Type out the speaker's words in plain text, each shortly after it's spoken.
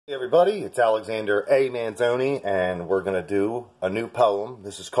Hey everybody, it's Alexander A. Manzoni, and we're going to do a new poem.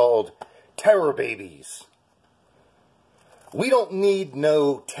 This is called Terror Babies. We don't need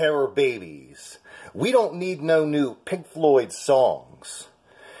no terror babies. We don't need no new Pink Floyd songs.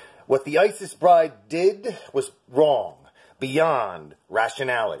 What the ISIS bride did was wrong, beyond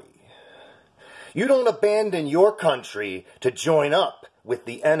rationality. You don't abandon your country to join up with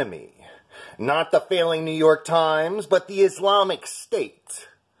the enemy. Not the failing New York Times, but the Islamic State.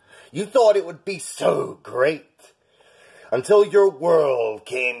 You thought it would be so great, until your world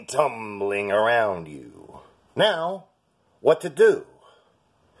came tumbling around you. Now, what to do?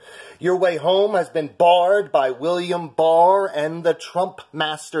 Your way home has been barred by William Barr and the Trump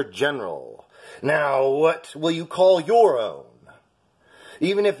Master General. Now, what will you call your own?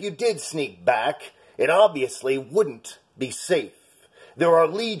 Even if you did sneak back, it obviously wouldn't be safe. There are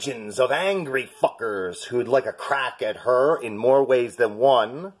legions of angry fuckers who'd like a crack at her in more ways than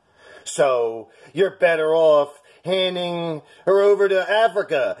one. So, you're better off handing her over to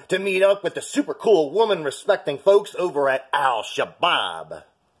Africa to meet up with the super cool woman-respecting folks over at Al-Shabaab.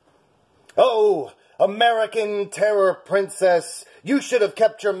 Oh, American terror princess, you should have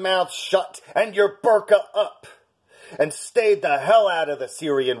kept your mouth shut and your burqa up and stayed the hell out of the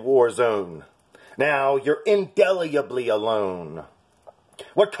Syrian war zone. Now, you're indelibly alone.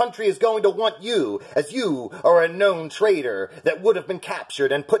 What country is going to want you, as you are a known traitor that would have been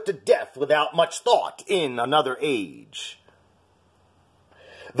captured and put to death without much thought in another age?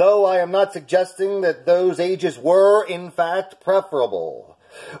 Though I am not suggesting that those ages were, in fact, preferable.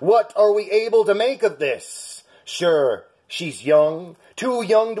 What are we able to make of this? Sure, she's young, too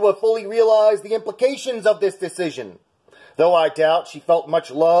young to have fully realized the implications of this decision. Though I doubt she felt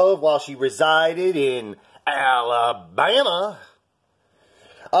much love while she resided in Alabama.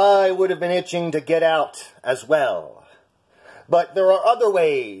 I would have been itching to get out as well. But there are other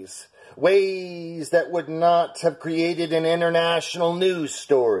ways that would not have created an international news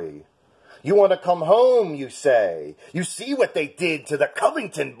story. You want to come home, you say. You see what they did to the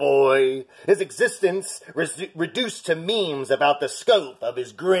Covington boy. His existence reduced to memes about the scope of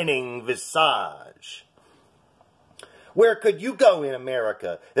his grinning visage. Where could you go in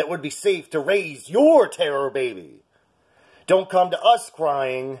America that would be safe to raise your terror baby? Don't come to us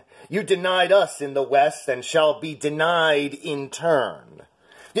crying, you denied us in the West and shall be denied in turn.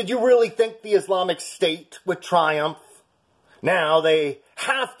 Did you really think the Islamic State would triumph? Now they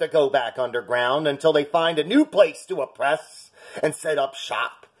have to go back underground until they find a new place to oppress and set up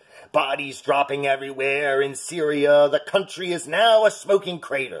shop. Bodies dropping everywhere in Syria, the country is now a smoking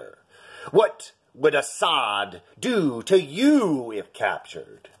crater. What would Assad do to you if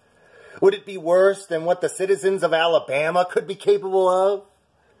captured? Would it be worse than what the citizens of Alabama could be capable of?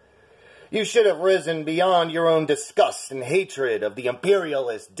 You should have risen beyond your own disgust and hatred of the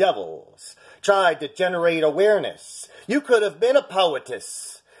imperialist devils, tried to generate awareness. You could have been a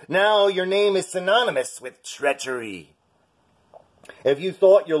poetess. Now your name is synonymous with treachery. If you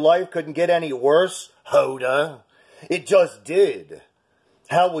thought your life couldn't get any worse, Hoda, it just did.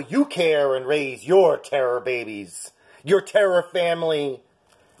 How will you care and raise your terror babies? Your terror family?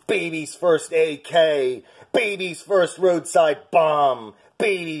 Baby's first AK, baby's first roadside bomb,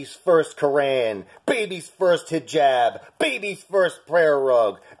 baby's first Koran, baby's first hijab, baby's first prayer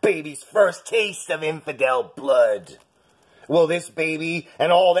rug, baby's first taste of infidel blood. Will this baby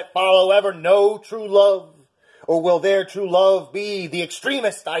and all that follow ever know true love? Or will their true love be the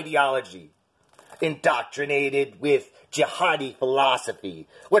extremist ideology? Indoctrinated with jihadi philosophy,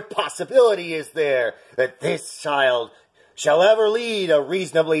 what possibility is there that this child shall ever lead a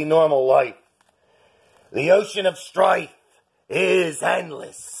reasonably normal life? The ocean of strife is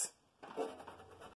endless.